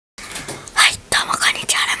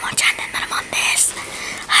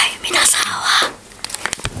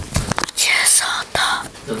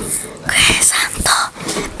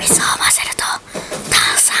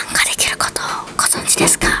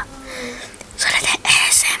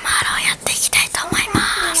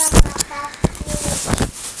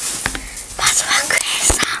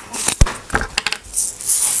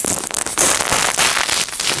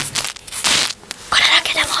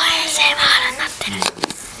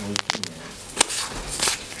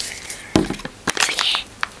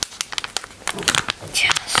じゃ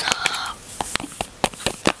あさ、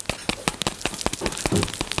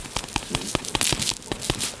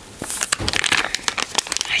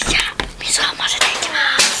じゃあ水を混ぜていきま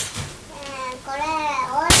す。これ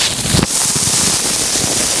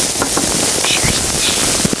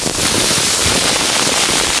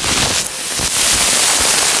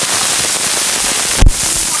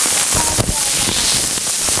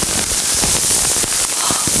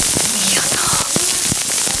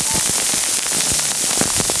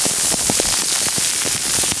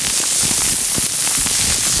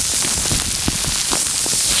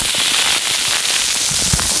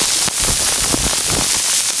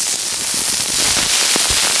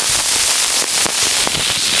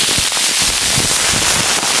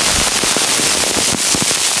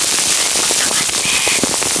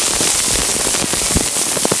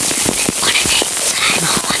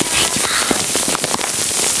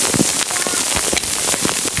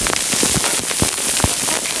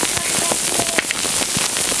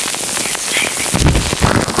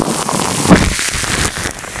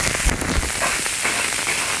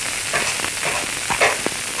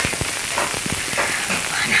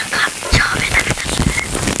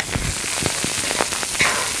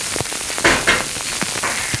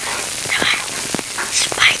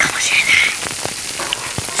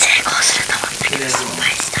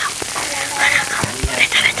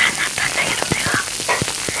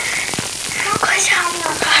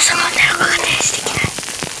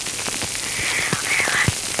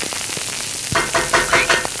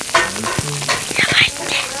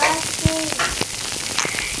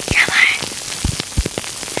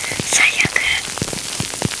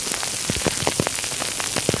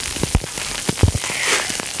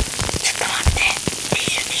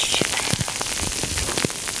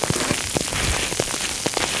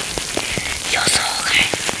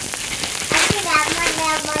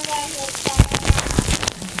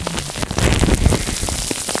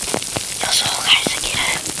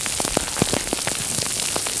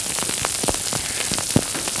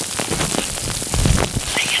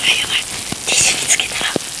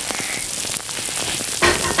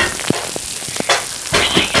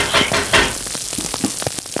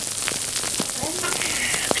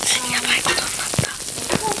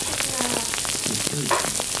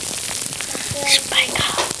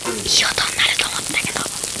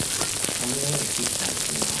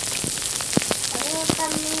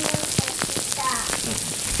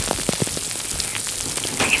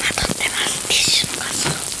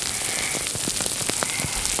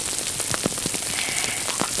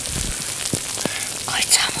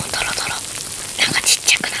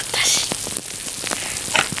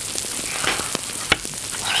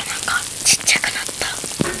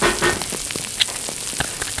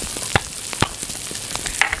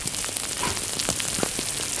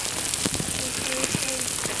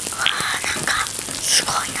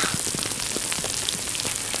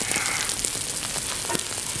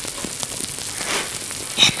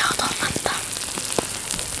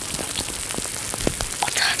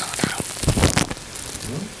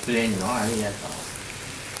くれんのありがとう。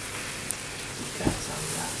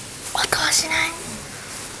音はしない。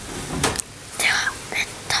では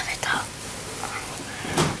食べた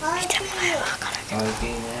見てもらえば分かるけど、おいしい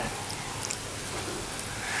ね。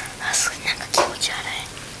あ、すごいなんか気持ち悪い。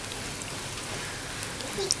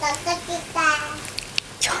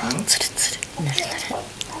超ツルツルぬるぬる。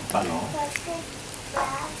パパの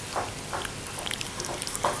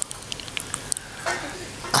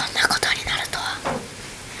こんなことになるとは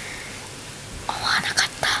思わなかっ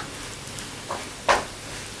た。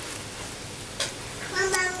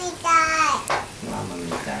ママ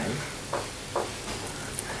みたい。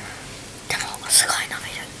でもすごい伸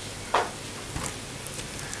びる。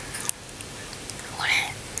これ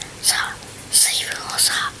さ、水分を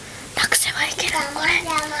さなくせばいける。これ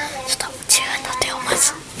ちょっと自分の手をま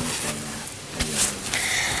ず、あ、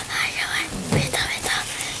やばい、ベタベタ、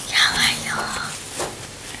やばいよ。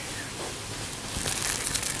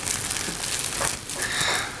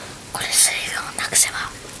これ水分をなくせば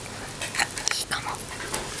いいかも。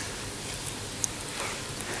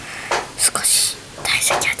少し体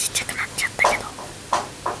積はちっちゃくなっちゃったけど、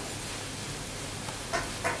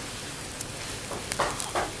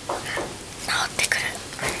治ってくる。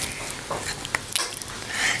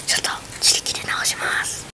ちょっと自力で直しま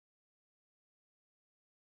す。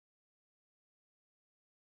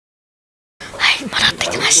はい、戻って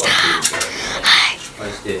きました。はい、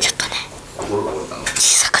ちょっとね小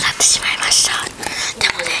さくなってしまいました。で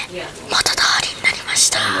もね、元通りになりまし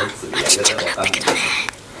た。まあちっちゃくなったけどね。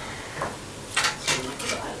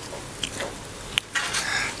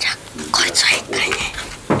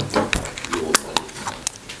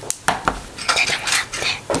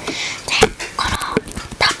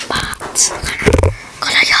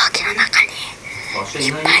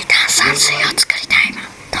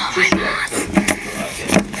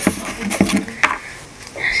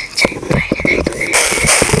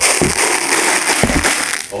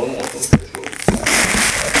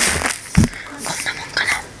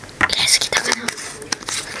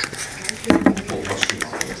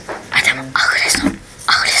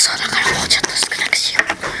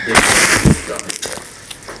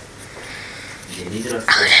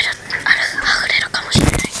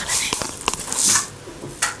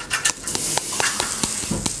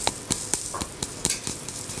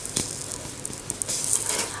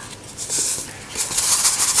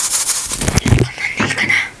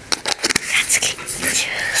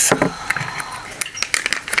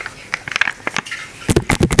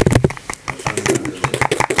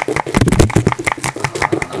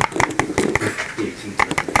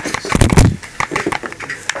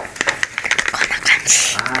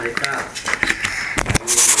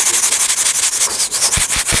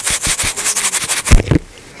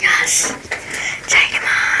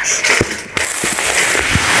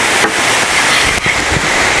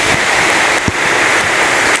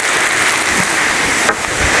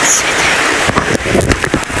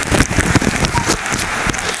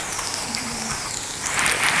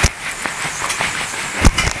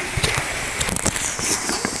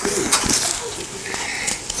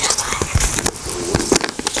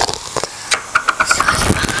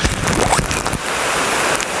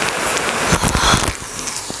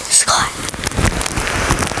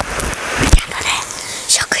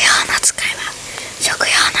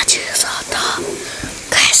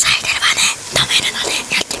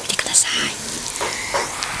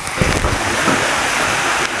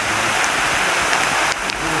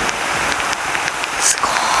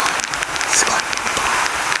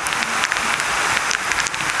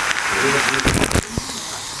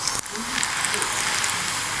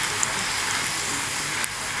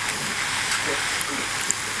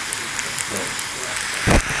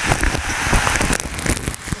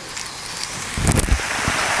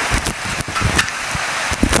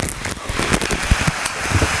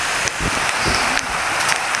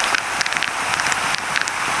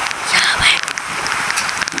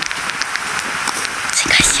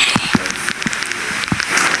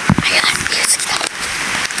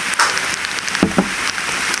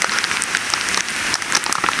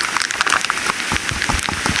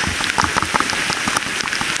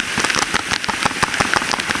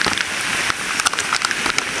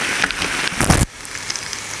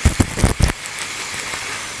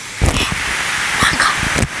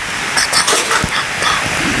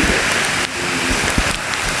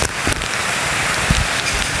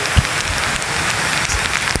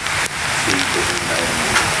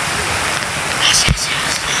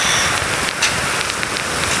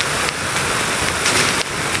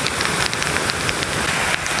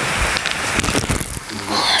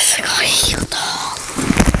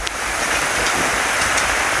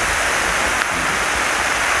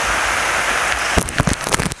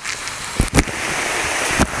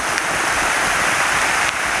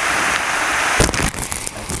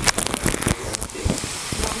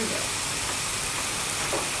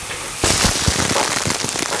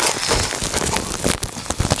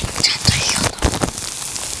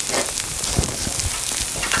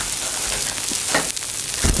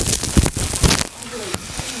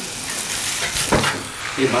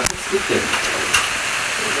また作ってるんですか？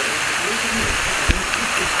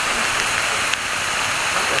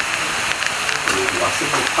忘れて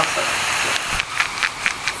パスタなんですよ。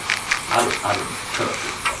ある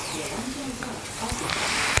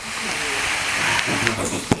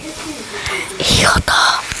いい音。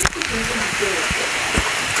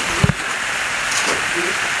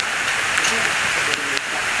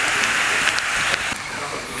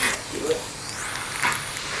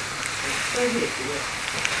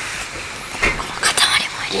この塊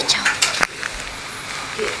も入れちゃう。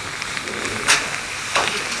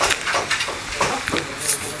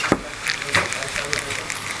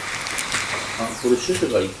これシュシ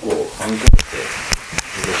ュが1個半個して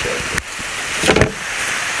入れちゃう。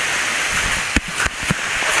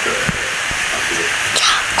じゃあ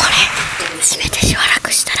これ閉めてしばら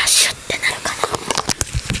くしたらシュッてなるかな。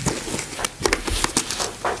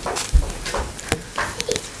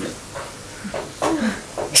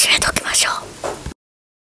閉めときましょう。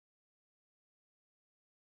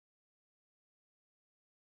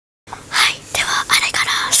はい、ではあれから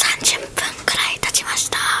30分くらい経ちまし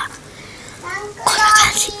た。こんな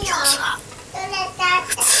感じ。様子は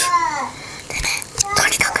普通でね、と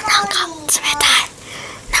にかくなんか冷たい。